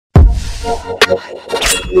What's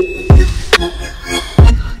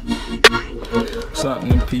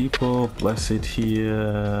happening, people? Blessed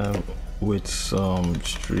here with some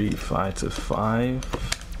Street Fighter 5.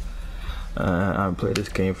 I haven't played this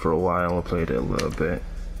game for a while. I played it a little bit.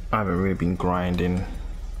 I haven't really been grinding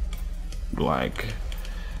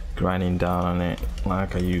down on it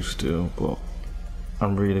like I used to, but I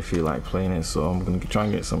really feel like playing it, so I'm gonna try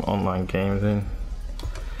and get some online games in.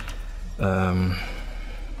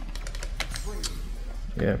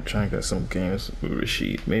 Yeah, try and get some games with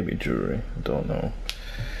Rashid, maybe Jury, I don't know.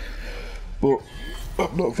 But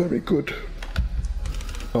I'm not very good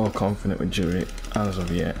or confident with Jury as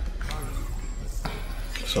of yet,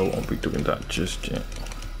 so I won't be doing that just yet.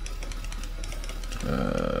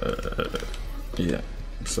 Yeah,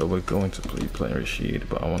 so we're going to play Rashid,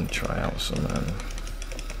 but I want to try out some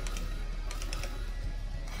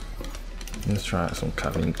let's try out some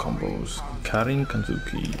Karin combos. Karin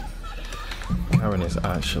Kanzuki. Karin is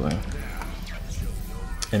actually,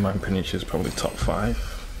 in my opinion, she's probably top 5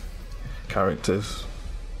 characters.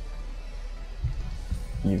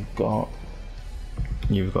 You've got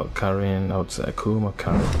Karin, I would say Akuma,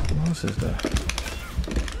 Karin. What else is there?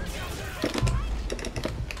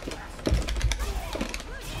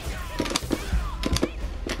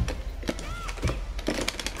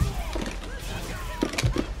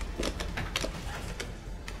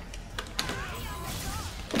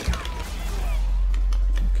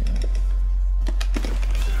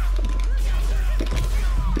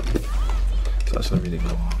 That's a really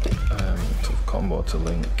cool, tough combo to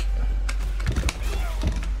link.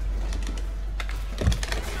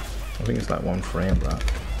 I think it's like 1 frame, that,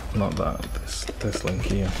 not that, this link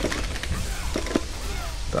here.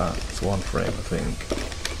 That's 1 frame, I think.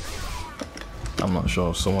 I'm not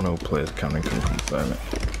sure, someone who plays Karin can confirm it.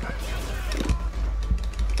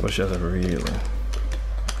 But she has a really,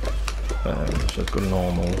 she has good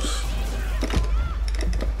normals,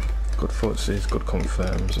 good footsies, good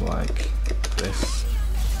confirms like this.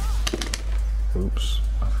 Oops.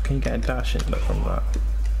 Can you get a dash in from that?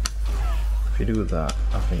 If you do that,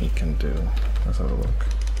 I think you can do. Let's have a look.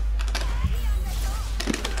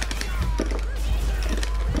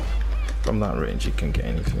 From that range you can get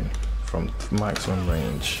anything. From maximum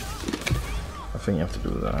range, I think you have to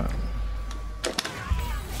do that.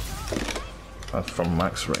 From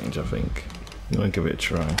max range, I think. I'm gonna give it a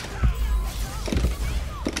try.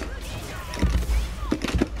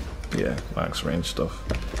 Yeah, max range stuff.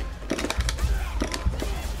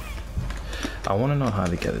 I want to know how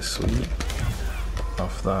to get a sweep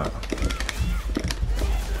off that,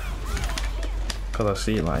 because I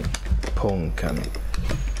see like Punk and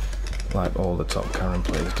like all the top Karin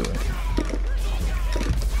players do it.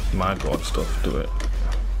 My god stuff do it.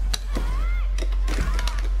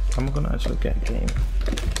 I'm gonna actually get a game.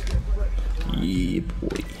 Yeah,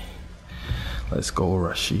 boy. Let's go,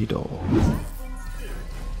 Rashido.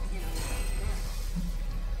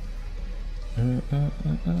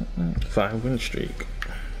 5-win streak.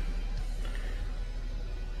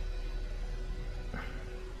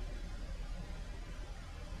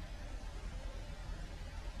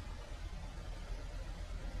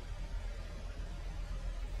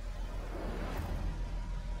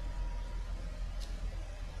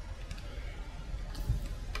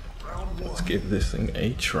 Let's give this thing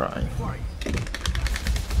a try.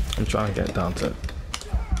 I'm trying to get down to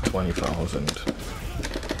 20,000.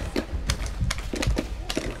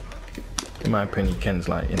 In my opinion, Ken's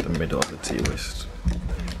like in the middle of the tier list.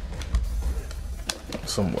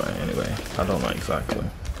 Somewhere, anyway. I don't know exactly.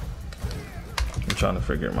 I'm trying to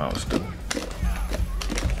figure him out still.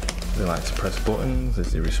 Does he like to press buttons?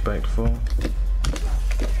 Is he respectful?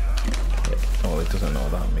 Oh, he doesn't know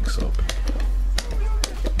that mix up.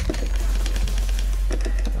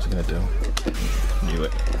 What's he gonna do? Knew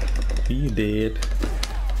it. He did.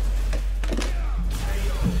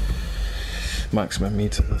 Maximum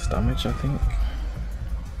meterless damage, I think.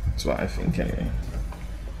 That's what I think anyway.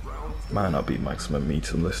 Might not be maximum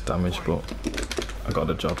meterless damage, but I got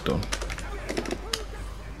the job done.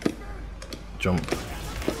 Jump.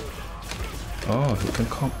 Oh, you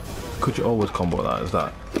can could you always combo that? Is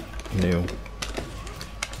that new?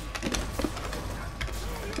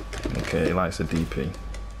 Okay, he likes a DP.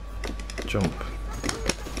 Jump.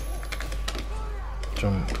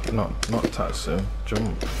 Jump. Not Tatsu.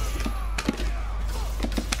 Jump.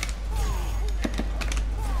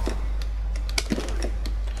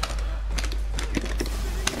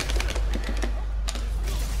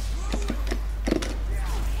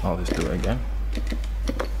 I'll just do it again.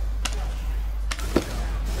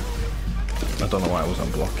 I don't know why I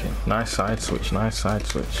wasn't blocking. Nice side switch,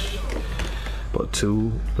 but But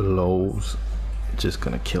 2 lows just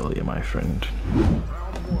gonna kill you, my friend.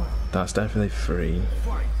 That's definitely 3.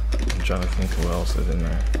 I'm trying to think who else is in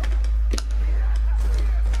there.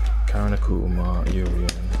 Karen Akuma, Urian.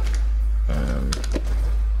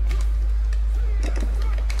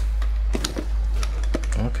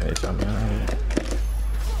 Okay, Jamie.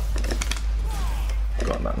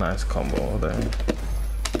 Got that nice combo there.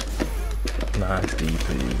 Nice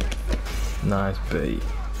DP. Nice bait.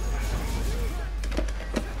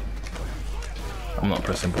 I'm not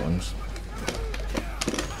pressing buttons.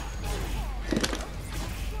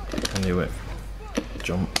 I knew it.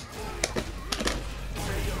 Jump.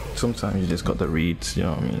 Sometimes you just got the reads, you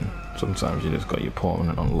know what I mean? Sometimes you just got your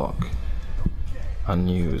opponent on lock. I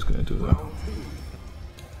knew he was gonna do that.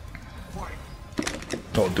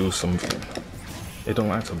 Or do something. They don't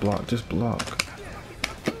like to block, just block.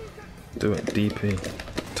 Do it, DP.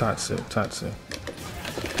 Tatsu, Tatsu.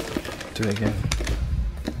 Do it again.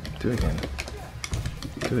 Do it again.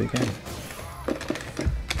 Do it again.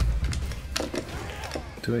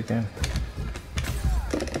 Do it again.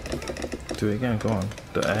 Do it again, go on.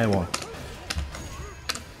 The air one.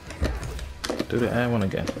 Do the air one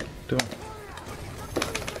again. Do it.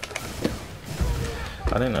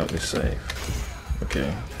 I didn't know it was safe.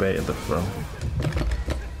 Okay, baited the throw.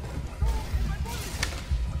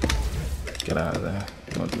 Get out of there.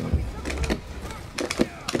 Not doing it.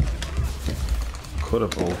 Could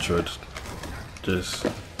have ultra'd. Just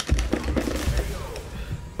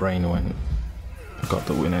brain went. Got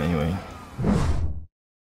the win anyway.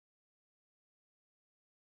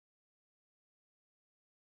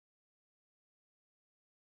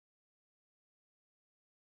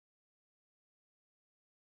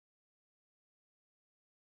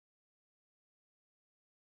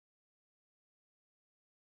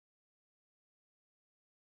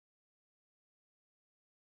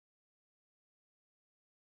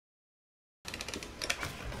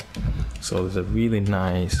 So there's a really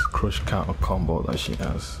nice crush counter combo that she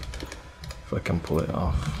has. If I can pull it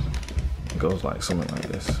off, it goes like something like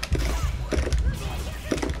this.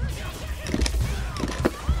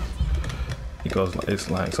 It goes like, it's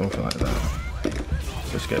like something like that.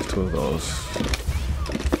 So she gets 2 of those,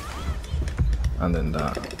 and then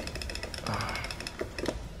that.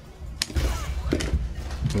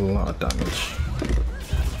 A lot of damage.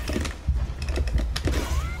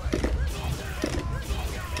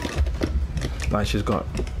 Like, she's got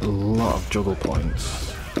a lot of juggle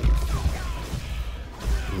points.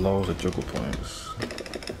 Loads of juggle points.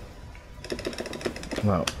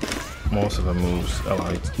 Now, most of her moves allow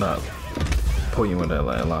you to, that put you in there,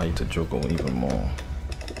 like, allow you to juggle even more.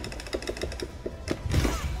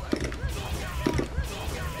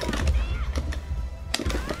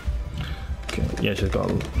 Okay, yeah, she's got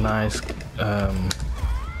a nice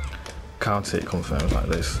counter hit confirms like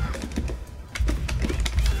this.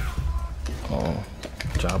 Or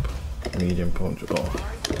jab, medium punch, or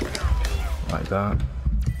like that.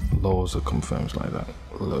 Loads of confirms like that.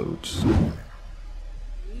 Loads.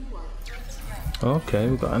 Okay,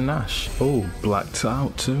 we've got a Nash. Oh, blacked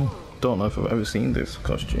out too. Don't know if I've ever seen this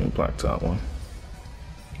costume, blacked out one.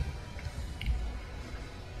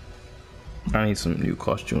 I need some new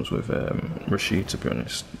costumes with Rashid, to be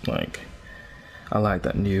honest. Like, I like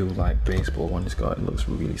that new like baseball one he's got. It looks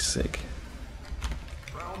really sick.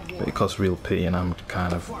 But it costs real P and I'm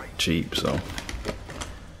kind of cheap, so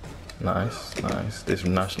nice, nice. This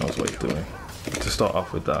Nash knows what he's doing. To start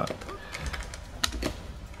off with that.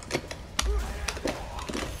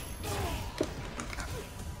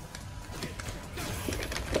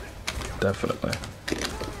 Definitely.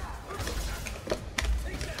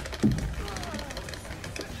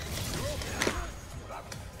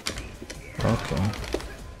 Okay.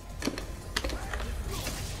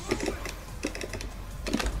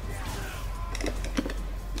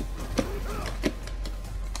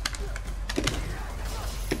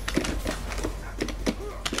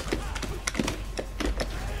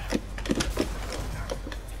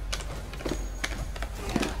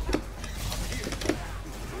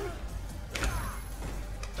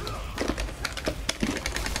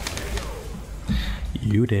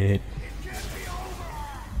 You did.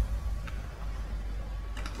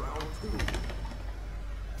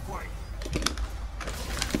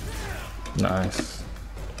 Nice.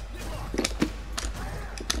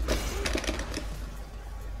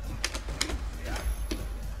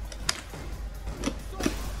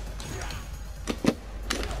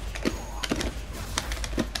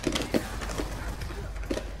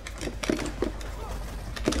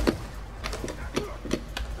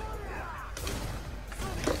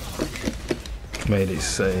 Made it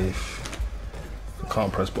safe.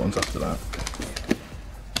 Can't press buttons after that.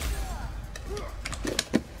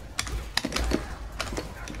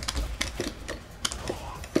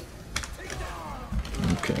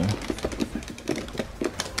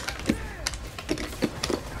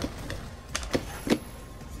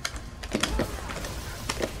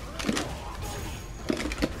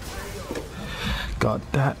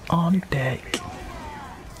 Got that on deck.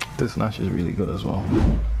 This Nash is really good as well.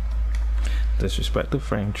 Disrespect the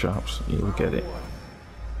frame traps, you will get it.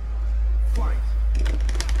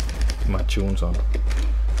 My tune's on.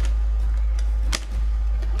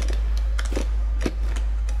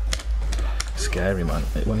 Scary, man.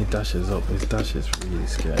 When he dashes up, his dash is really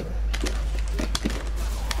scary.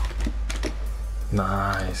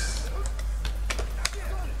 Nice.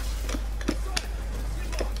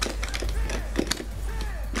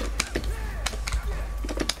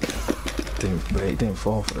 Didn't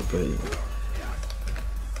fall for the bait.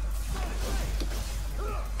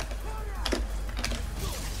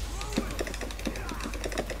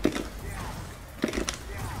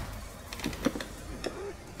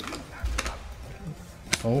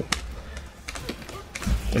 Oh,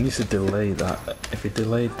 he needs to delay that. If he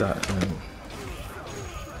delayed that,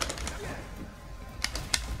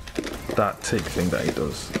 that tick thing that he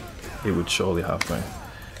does, he would surely have me.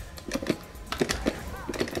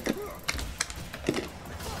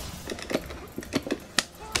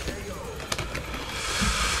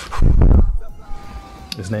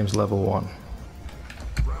 His name's level 1.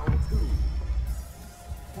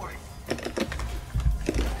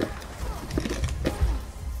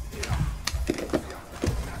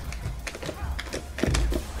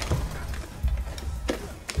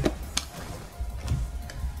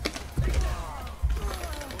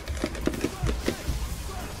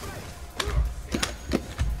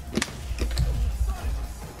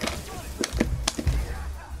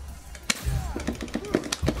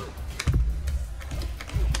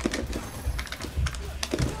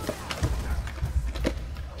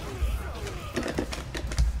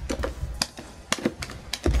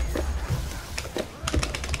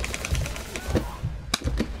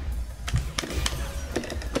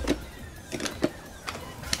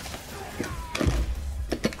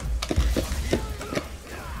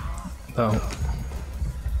 Oh.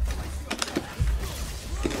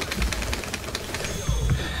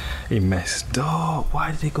 He messed up.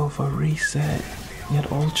 Why did he go for a reset? He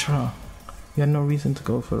had ultra. He had no reason to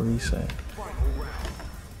go for a reset.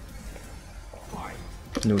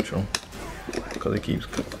 Neutral. Because he keeps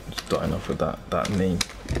starting off with that knee.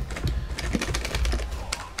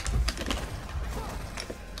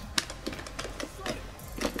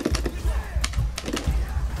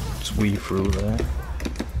 Just weave through there.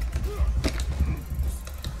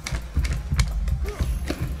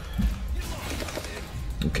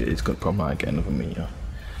 Okay, he's gonna probably might get another meter.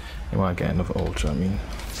 He might get another ultra, I mean.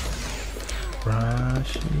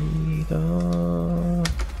 Rashid.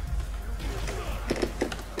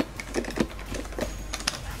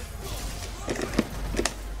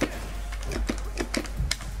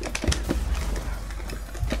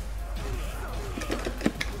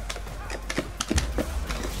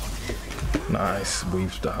 Nice,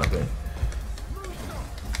 weave started.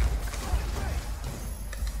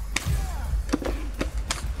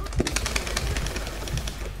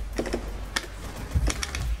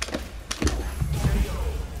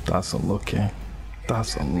 That's unlucky.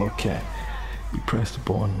 That's unlucky. You press the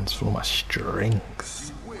buttons for my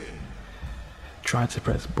strings. Try to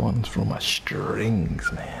press buttons for my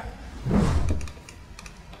strings, man.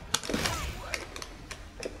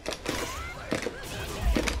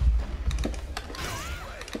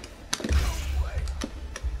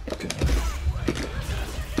 Okay.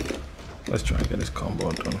 Let's try and get this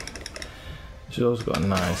combo done. She's also got a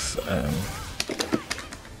nice,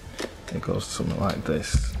 it goes something like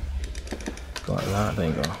this. Like that, there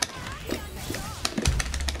you go.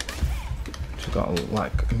 She's got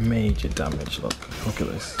like major damage, look at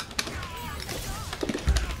this.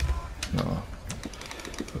 No,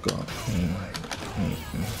 forgot.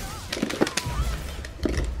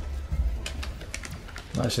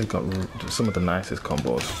 Now she's got some of the nicest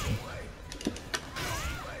combos.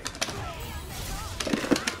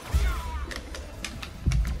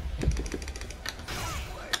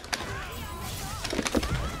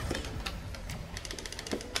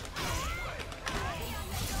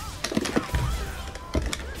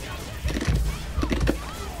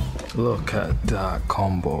 Look at that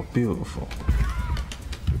combo, beautiful.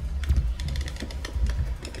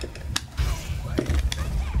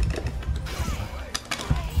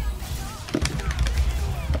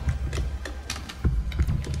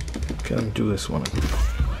 Okay, let me do this one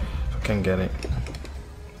if I can get it.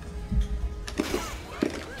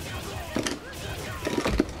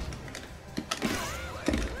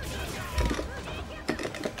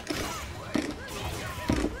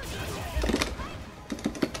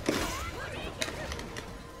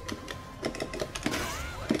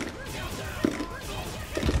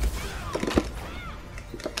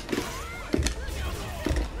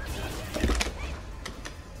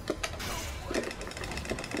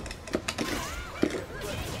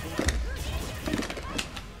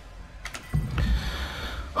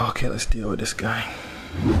 Okay, let's deal with this guy.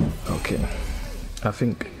 Okay, I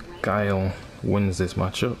think Guile wins this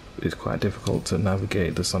matchup. It's quite difficult to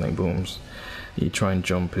navigate the sonic booms. You try and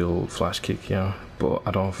jump, he'll flash kick you, but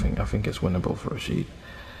I think it's winnable for Rashid.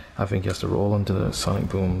 I think he has to roll into the sonic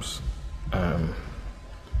booms,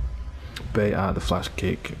 bait out the flash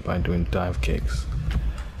kick by doing dive kicks,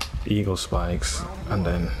 eagle spikes, and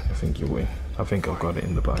then I think you win. I think I've got it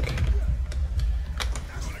in the bag.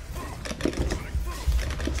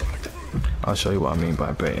 I'll show you what I mean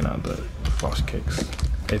by baiting out the flash kicks,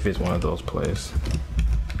 if it's one of those players.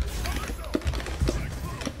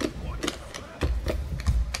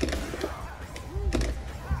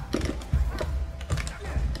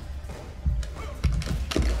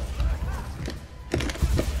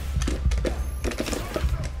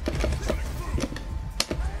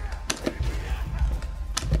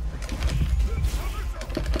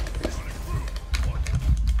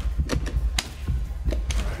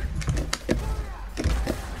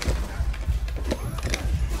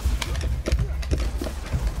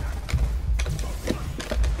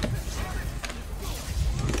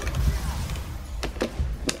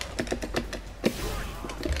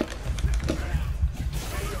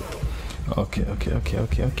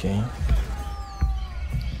 Okay.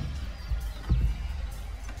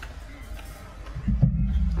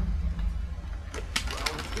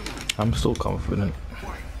 I'm still confident.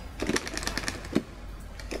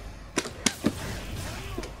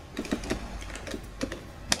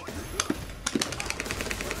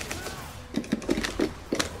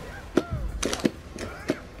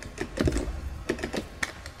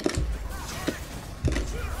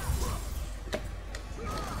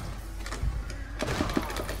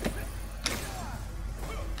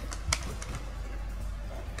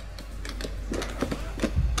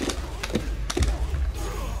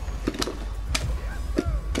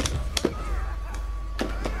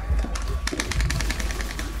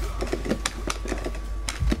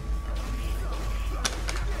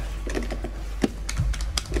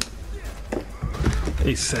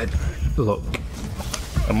 He said, look,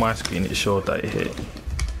 on my screen it showed that it hit.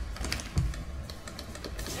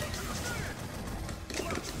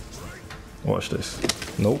 Watch this.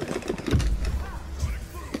 Nope.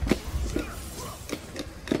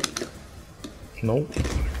 Nope.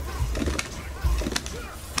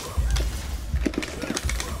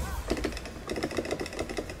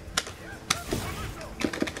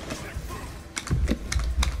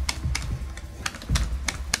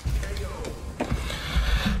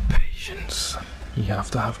 You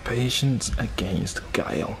have to have patience against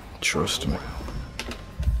Guile, trust me.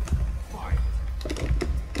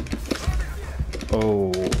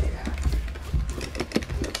 Oh.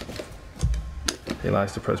 He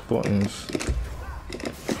likes to press buttons.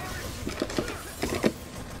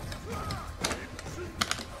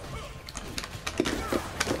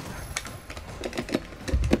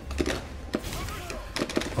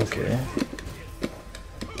 Okay.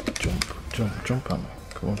 Jump on me.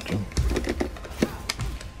 Come on, jump.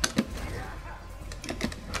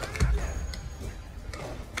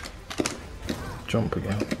 Jump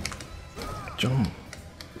again. Jump.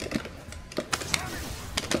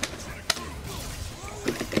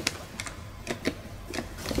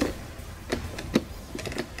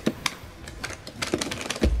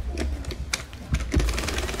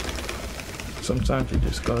 Sometimes you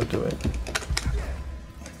just gotta do it.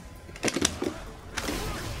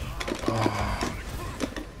 Oh.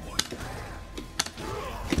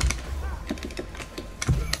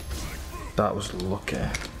 That was lucky.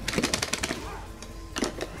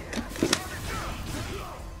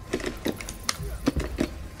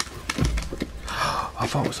 I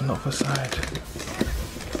thought it was another side.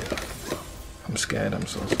 I'm scared, I'm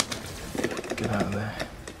so scared. Get out of there.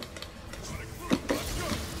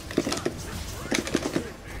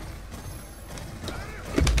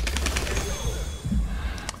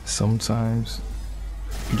 Sometimes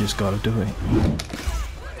you just gotta do it.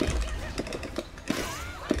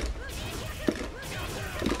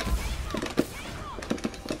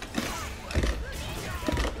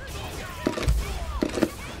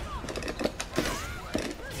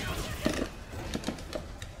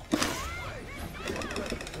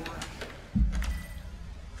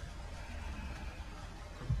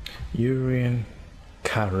 Urian,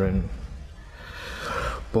 Karen,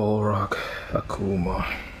 Balrog, Akuma.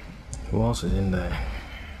 Who else is in there?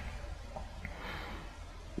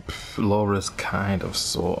 Laura's kind of,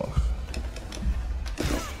 sort of.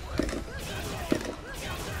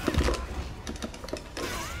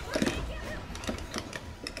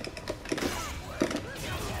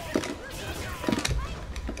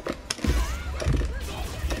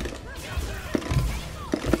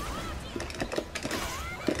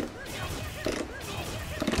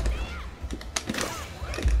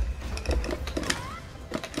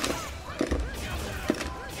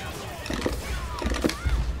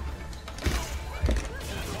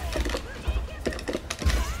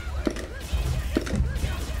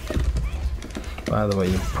 By the way,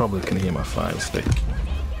 you probably can hear my fire stick.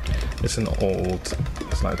 It's an old,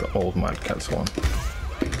 it's like the old Mad Catz one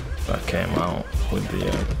that came out with the.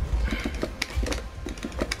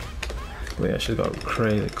 But yeah, she's got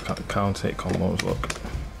crazy counter hit combos. Look,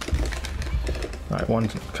 right, one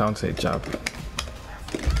counter hit jab,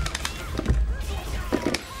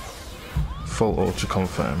 full ultra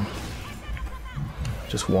confirm.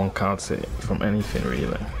 Just one counter hit from anything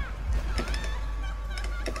really.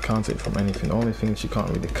 Counter hit from anything. The only thing she can't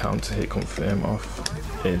really counter hit confirm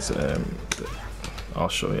off is I'll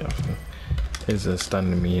show you after. Is a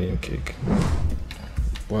standing medium kick.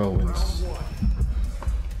 Whirlwinds.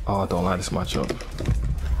 Oh, I don't like this matchup.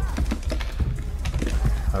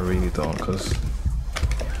 I really don't, because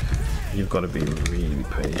you've got to be really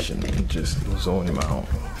patient and just zone him out.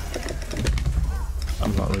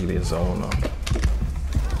 I'm not really a zoner.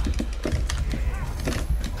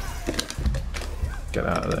 Get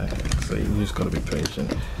out of there. So you just got to be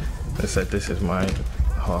patient. They said this is my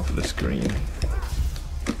half of the screen.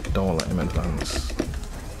 Don't let him advance.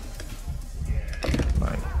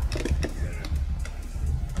 Like,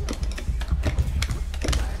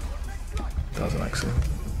 doesn't actually.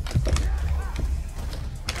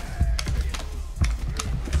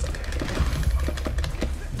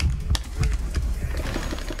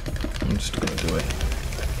 I'm just gonna do it.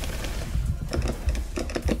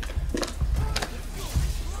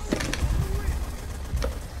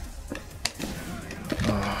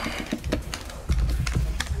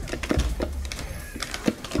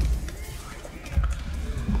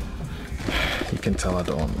 You can tell I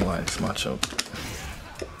don't like this matchup.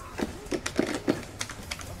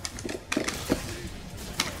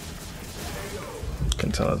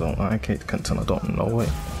 Can tell I don't like it, can tell I don't know it.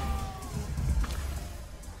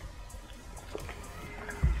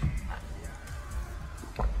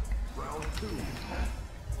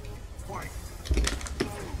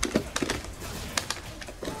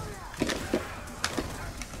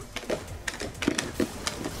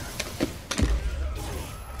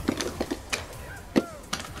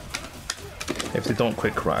 If they don't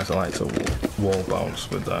quick rise, I like to wall bounce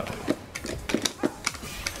with that.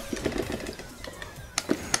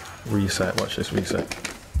 Reset, watch this reset.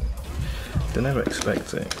 They never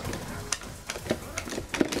expect it.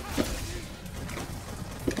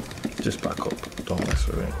 Just back up, don't mess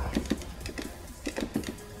with it.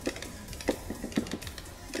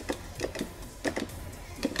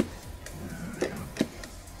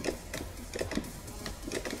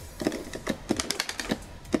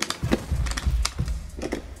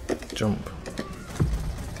 Jump.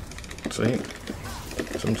 See?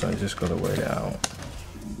 Sometimes you just gotta wait it out.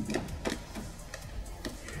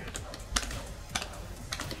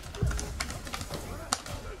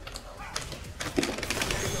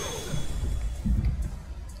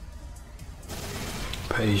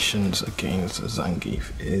 Patience against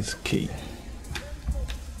ZANGIEF is key.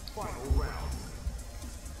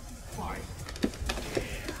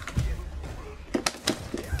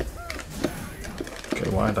 Okay,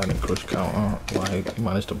 why did I crush counter? Why he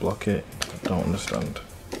managed to block it? I don't understand.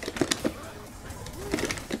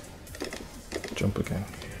 Jump again.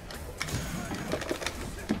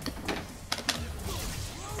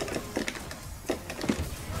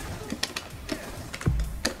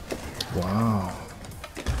 Wow.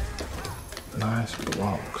 Nice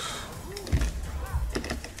blocks.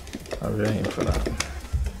 I was waiting for that.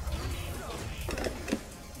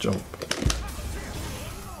 Jump.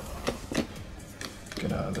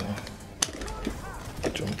 Get out of there.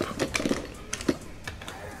 Jump.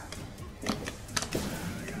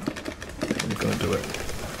 I'm gonna do it.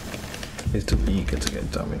 He's too eager to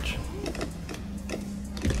get damage.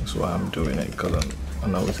 That's why I'm doing it, because I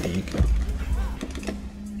know he's eager.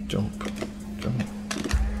 Jump. Jump.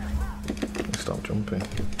 Stop jumping.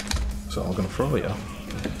 So I'm gonna throw you.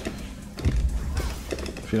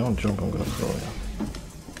 If you don't jump, I'm gonna throw you.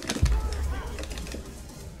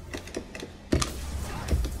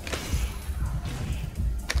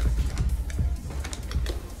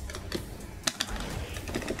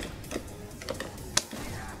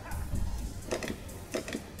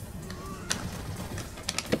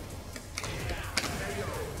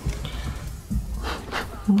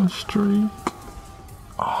 My streak.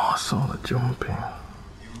 Oh, I saw the jumping.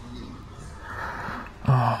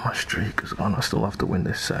 Oh, my streak is gone. I still have to win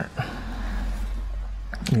this set.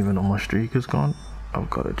 Even though my streak is gone, I've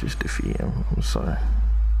got to just defeat him. I'm sorry.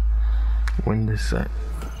 Win this set.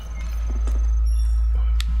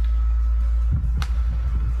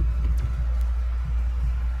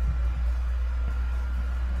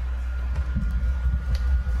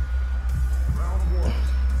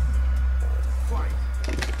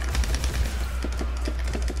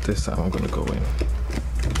 This time I'm gonna go in.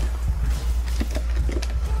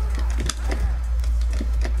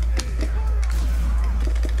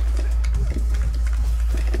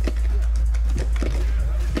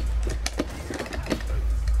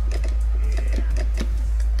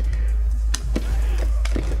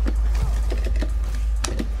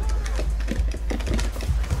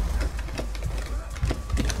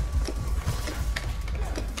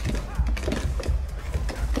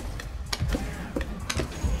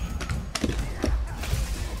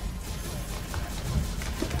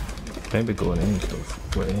 Maybe going in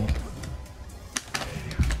stuff way.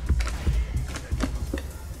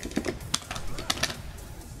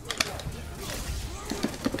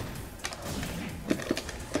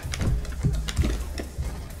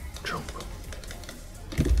 Jump.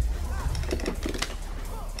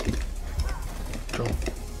 Jump.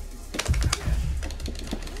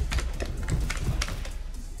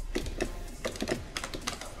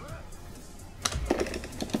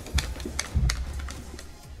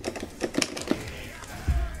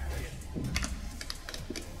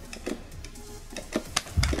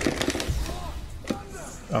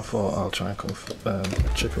 I thought I'll try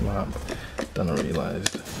and chip him out, then I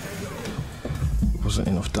realised it wasn't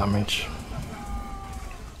enough damage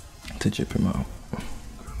to chip him out.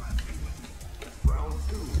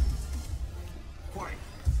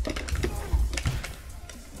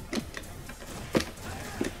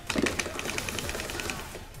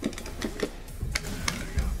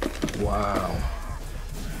 Wow,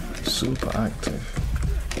 super active.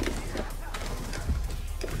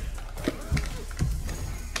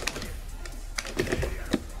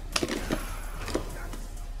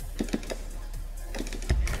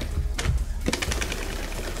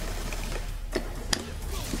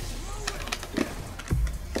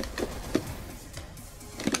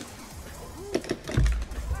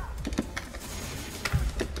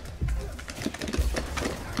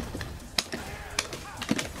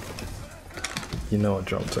 You know I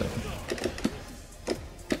dropped it.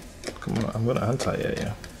 Come on, I'm gonna anti-air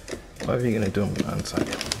you. Whatever you're gonna do, I'm gonna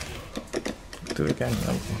anti-air. Do it again.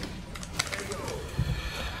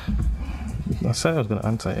 I said I was gonna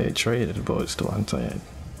anti-air traded, but it's still anti-air.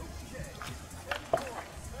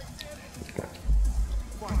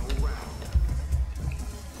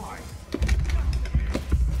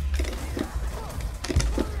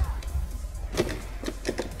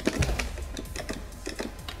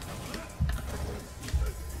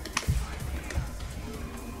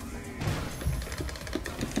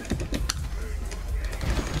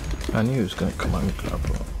 I knew he was going to come at me,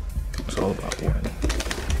 but it's all about winning.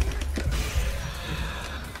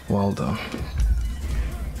 Well done.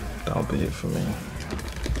 That'll be it for me.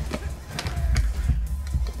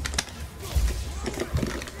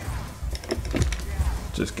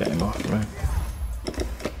 Just get him off me.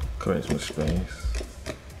 Creates my space.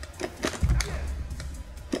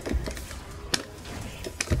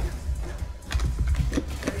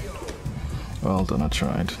 Well done, I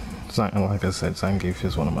tried. Like I said, ZANGIEF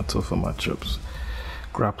is one of my tougher matchups.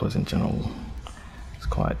 Grapplers in general, it's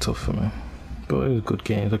quite tough for me. But it was good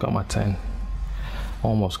games. I got my 10.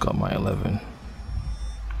 Almost got my 11.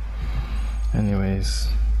 Anyways,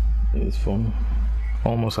 it was fun.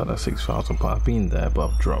 Almost had a 6,000 part. I've been there, but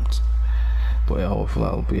I've dropped. But yeah, hopefully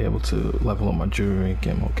I'll be able to level up my jewelry,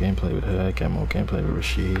 get more gameplay with her, get more gameplay with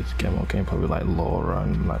Rashid, get more gameplay with like Laura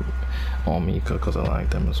and like Mika, because I like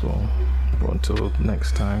them as well. But until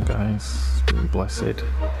next time, guys, be blessed.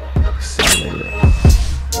 See you later.